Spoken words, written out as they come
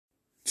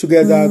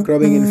together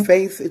growing in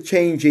faith,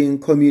 changing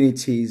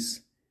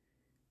communities.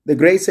 The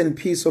grace and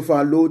peace of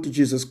our Lord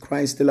Jesus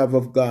Christ, the love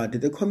of God,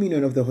 the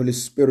communion of the Holy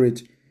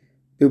Spirit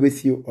be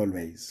with you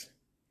always.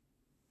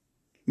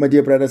 My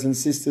dear brothers and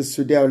sisters,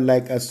 today I would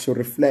like us to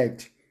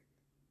reflect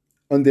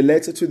on the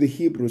letter to the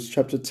Hebrews,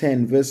 chapter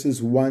 10,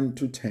 verses 1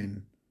 to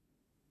 10.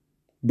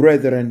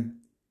 Brethren,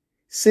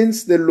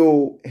 since the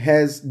law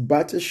has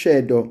but a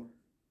shadow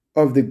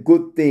of the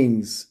good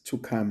things to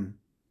come,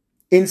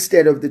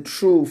 instead of the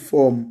true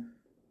form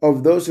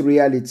of those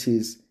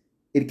realities,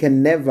 it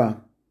can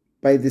never,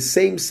 by the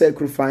same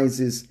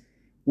sacrifices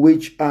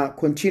which are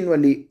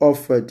continually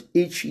offered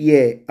each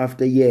year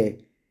after year,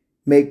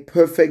 make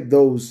perfect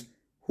those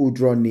who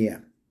draw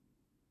near.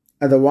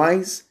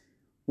 Otherwise,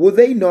 would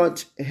they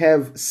not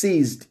have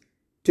ceased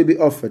to be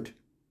offered?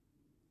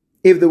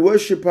 If the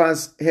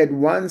worshippers had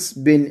once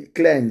been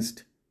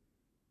cleansed,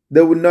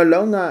 they would no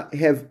longer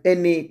have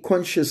any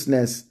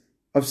consciousness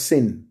of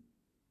sin.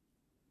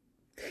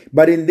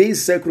 But in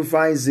these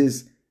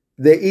sacrifices,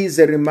 there is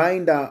a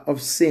reminder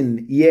of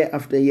sin year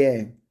after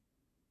year.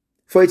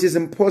 For it is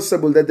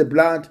impossible that the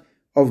blood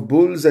of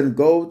bulls and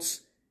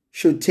goats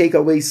should take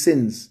away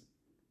sins.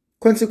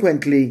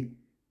 Consequently,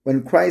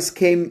 when Christ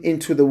came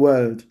into the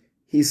world,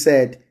 he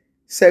said,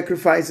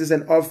 "Sacrifices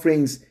and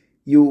offerings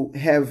you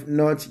have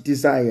not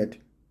desired,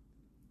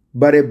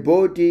 but a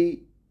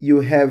body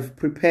you have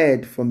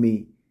prepared for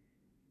me.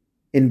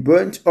 In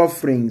burnt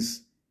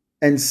offerings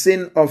and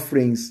sin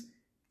offerings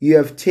you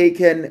have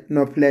taken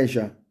no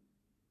pleasure."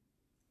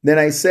 Then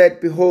I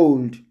said,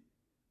 "Behold,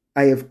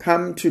 I have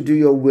come to do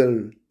your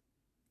will,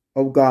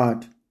 O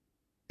God,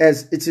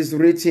 as it is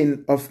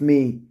written of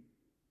me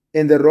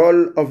in the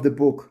roll of the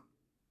book."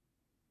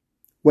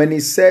 When he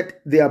said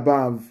the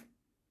above,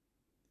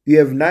 "You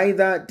have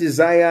neither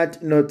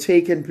desired nor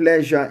taken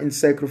pleasure in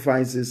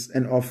sacrifices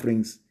and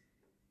offerings,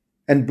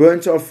 and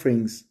burnt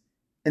offerings,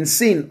 and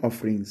sin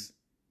offerings.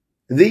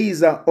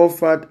 These are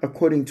offered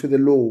according to the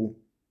law."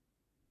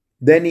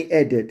 Then he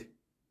added,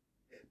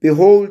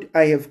 "Behold,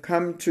 I have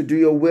come to do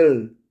your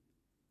will."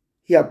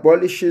 He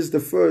abolishes the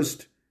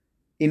first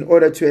in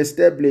order to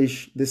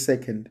establish the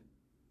second.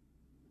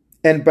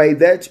 And by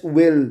that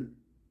will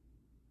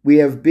we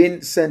have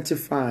been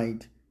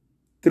sanctified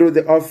through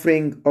the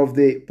offering of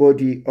the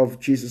body of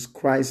Jesus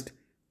Christ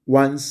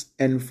once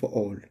and for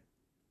all.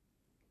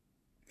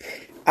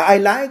 I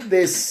like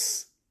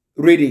this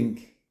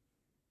reading,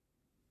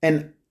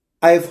 and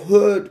I've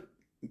heard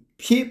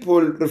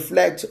people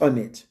reflect on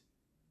it.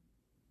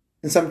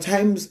 And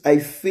sometimes I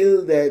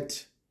feel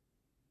that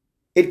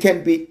it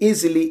can be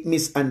easily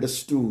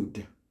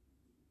misunderstood.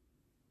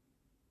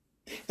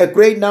 A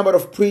great number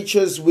of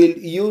preachers will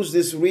use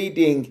this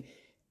reading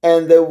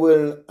and they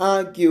will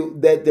argue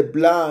that the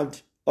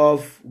blood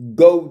of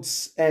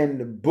goats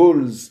and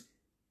bulls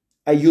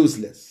are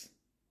useless.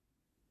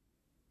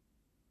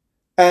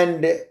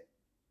 And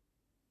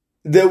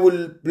they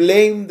will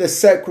blame the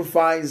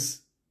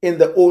sacrifice in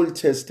the Old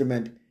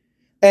Testament.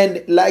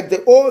 And like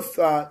the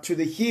author to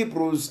the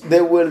Hebrews,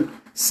 they will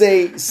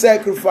say,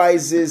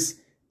 "Sacrifices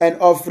and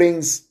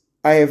offerings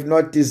I have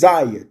not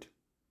desired."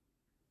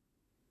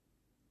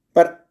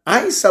 But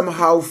I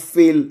somehow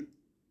feel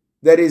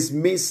that is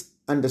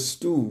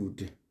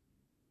misunderstood.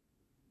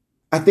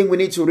 I think we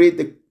need to read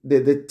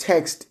the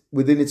text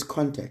within its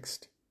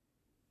context.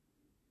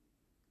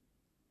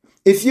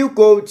 If you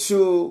go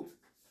to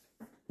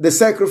the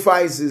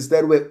sacrifices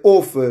that were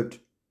offered,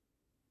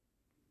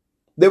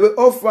 they were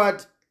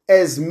offered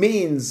as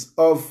means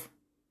of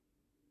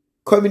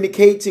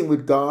communicating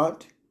with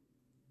God,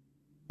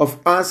 of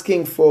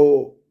asking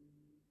for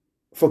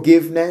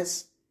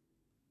forgiveness,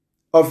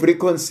 of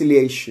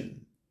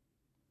reconciliation.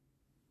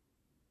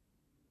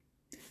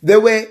 They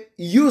were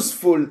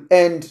useful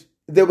and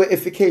they were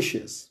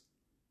efficacious.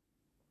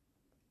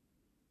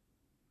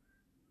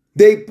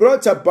 They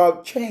brought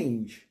about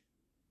change.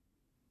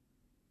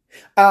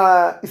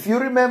 If you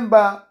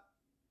remember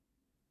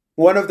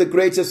one of the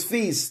greatest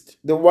feasts,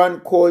 the one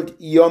called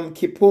Yom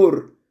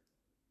Kippur,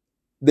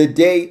 the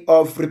day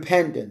of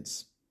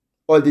repentance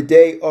or the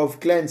day of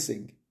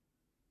cleansing,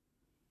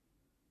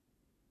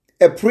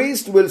 a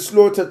priest will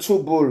slaughter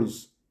 2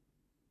 bulls,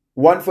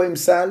 one for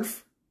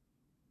himself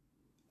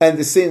and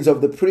the sins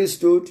of the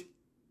priesthood,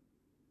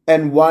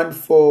 and one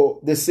for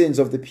the sins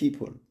of the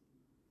people.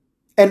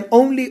 And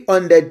only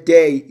on that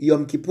day,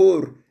 Yom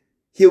Kippur,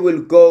 he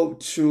will go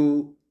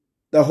to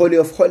the Holy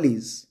of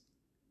Holies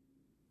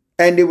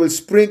and he will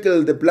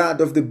sprinkle the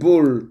blood of the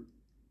bull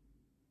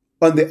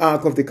on the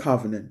Ark of the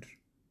Covenant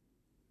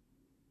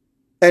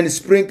and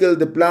sprinkle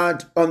the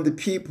blood on the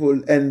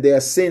people, and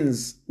their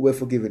sins were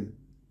forgiven.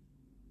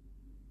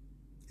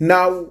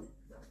 Now,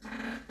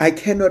 I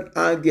cannot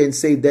argue and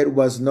say that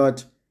was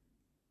not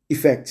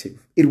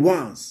effective. It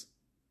was.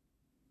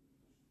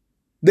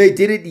 They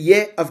did it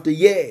year after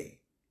year.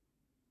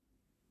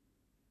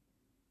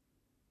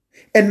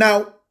 And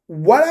now,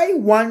 what I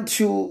want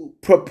to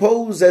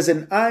propose as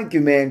an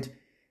argument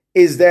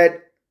is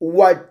that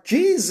what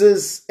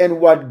Jesus and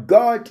what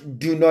God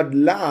do not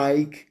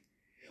like,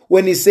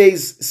 when he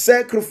says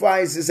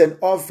sacrifices and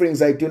offerings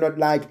I do not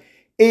like,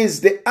 is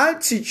the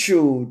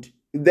attitude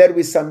that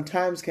we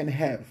sometimes can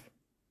have.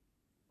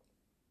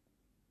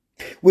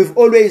 We've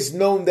always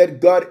known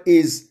that God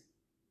is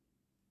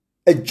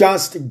a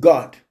just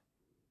God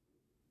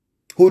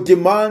who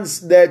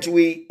demands that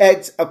we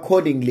act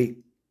accordingly.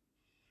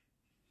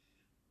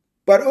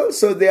 But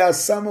also there are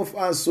some of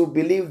us who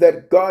believe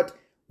that God,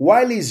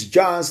 while he's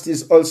just,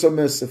 is also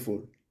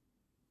merciful.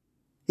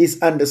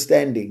 He's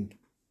understanding.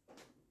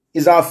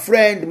 He's our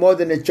friend more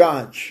than a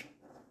judge.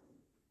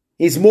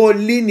 He's more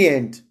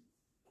lenient.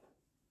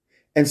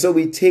 And so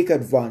we take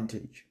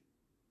advantage.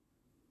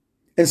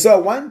 And so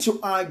I want to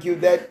argue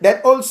that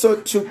that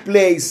also took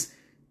place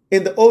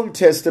in the Old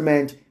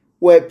Testament,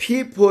 where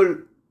people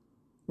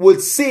would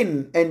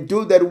sin and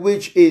do that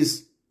which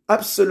is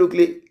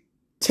absolutely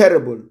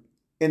terrible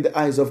in the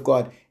eyes of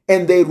God.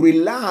 And they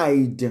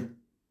relied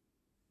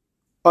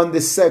on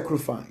the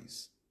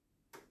sacrifice.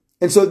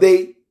 And so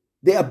they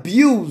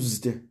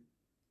abused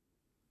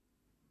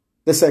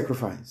the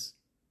sacrifice.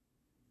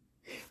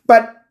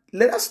 But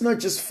let us not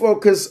just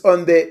focus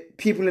on the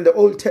people in the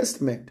Old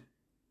Testament.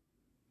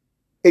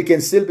 It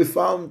can still be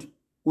found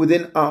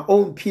within our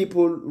own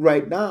people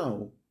right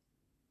now,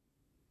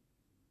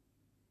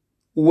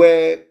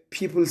 where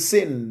people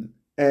sin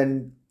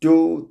and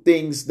do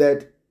things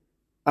that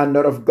are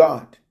not of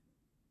God.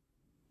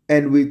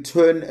 And we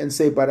turn and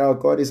say, but our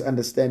God is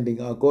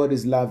understanding, our God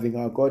is loving,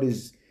 our God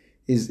is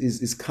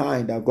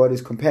kind, our God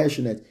is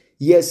compassionate.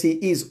 Yes, he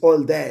is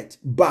all that,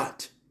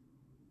 but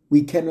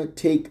we cannot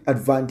take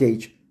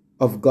advantage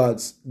of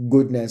God's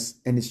goodness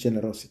and his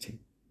generosity.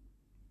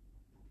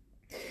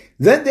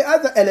 Then the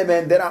other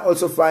element that I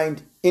also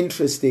find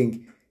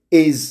interesting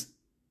is,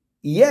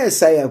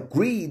 yes, I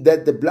agree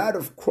that the blood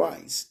of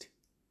Christ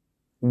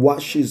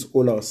washes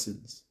all our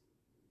sins.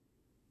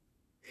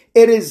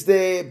 It is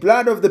the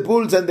blood of the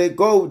bulls and the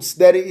goats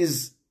that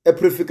is a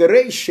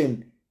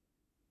prefiguration,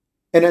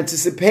 an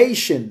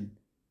anticipation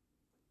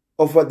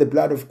of what the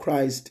blood of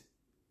Christ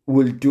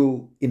will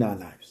do in our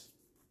lives.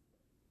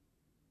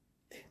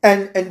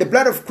 And the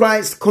blood of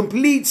Christ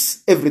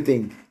completes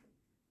everything.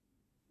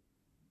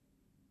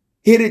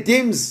 He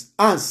redeems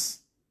us.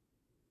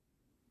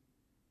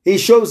 He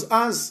shows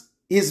us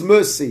his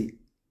mercy.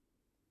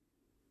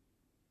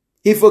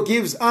 He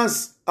forgives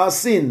us our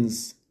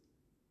sins.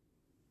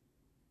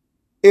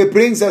 It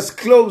brings us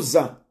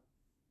closer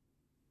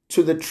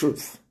to the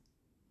truth,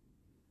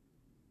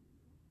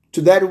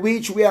 to that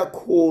which we are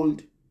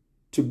called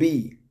to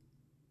be.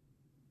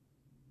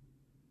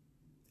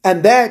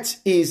 And that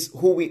is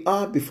who we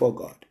are before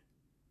God.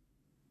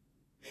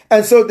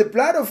 And so the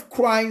blood of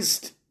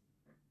Christ,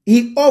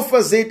 he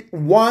offers it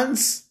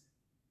once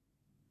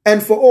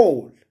and for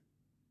all.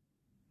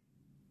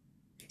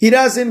 He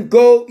doesn't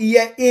go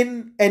year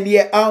in and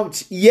year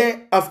out,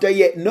 year after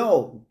year.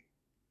 No.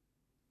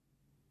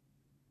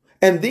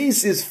 And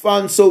this is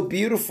found so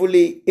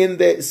beautifully in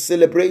the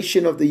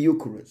celebration of the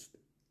Eucharist.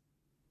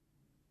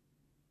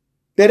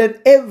 That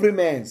at every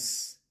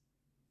Mass,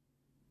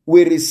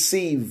 we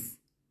receive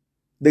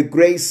the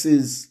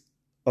graces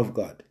of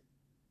God.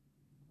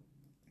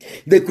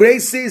 The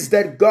graces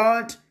that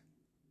God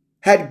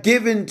had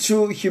given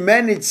to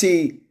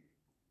humanity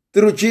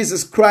through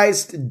Jesus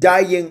Christ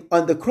dying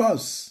on the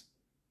cross.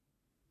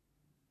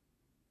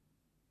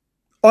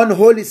 On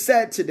Holy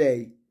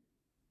Saturday,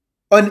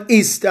 on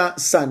Easter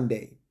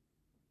Sunday.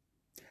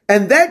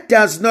 And that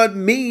does not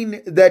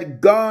mean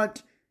that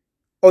God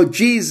or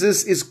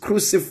Jesus is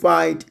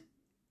crucified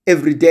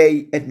every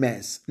day at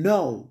Mass.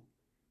 No.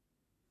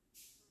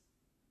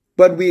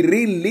 But we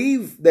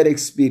relive that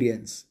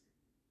experience.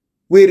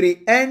 We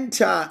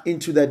re-enter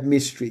into that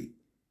mystery.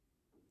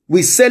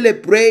 We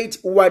celebrate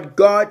what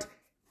God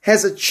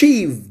has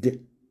achieved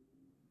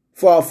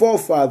for our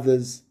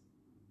forefathers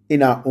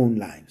in our own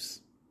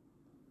lives.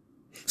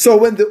 So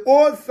when the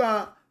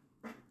author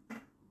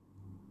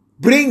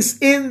brings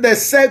in the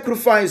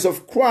sacrifice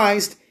of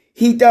Christ,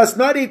 he does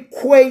not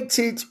equate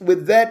it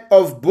with that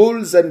of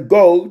bulls and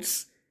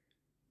goats,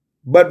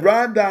 but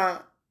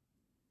rather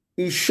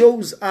he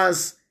shows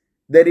us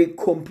that it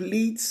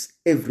completes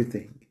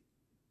everything.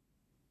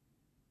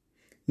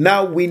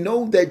 Now we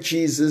know that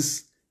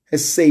Jesus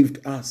has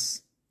saved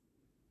us.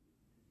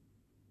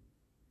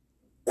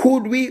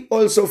 Could we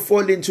also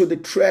fall into the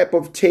trap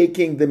of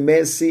taking the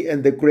mercy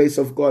and the grace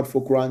of God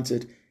for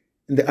granted?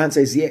 And the answer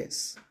is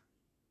yes.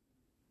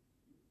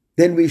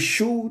 Then we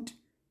should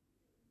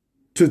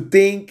to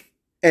think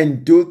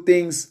and do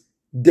things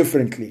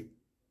differently.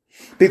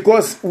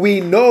 Because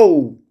we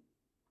know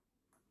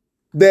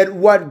that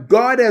what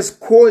God has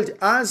called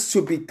us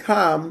to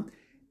become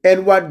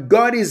and what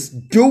God is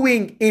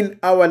doing in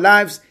our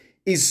lives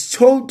is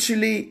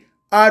totally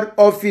out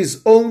of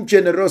his own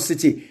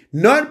generosity.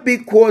 Not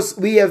because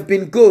we have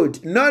been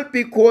good, not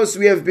because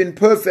we have been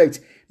perfect,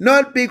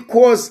 not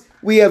because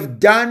we have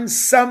done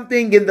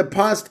something in the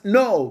past.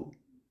 No,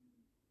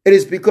 it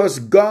is because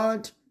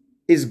God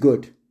is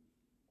good.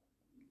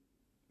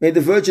 May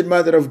the Virgin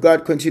Mother of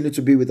God continue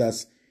to be with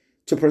us,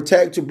 to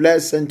protect, to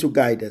bless, and to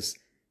guide us.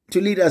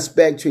 to lead us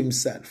back to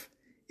himself.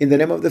 In the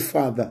name of the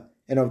Father,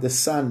 and of the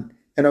Son,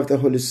 and of the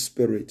Holy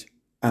Spirit.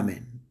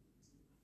 Amen.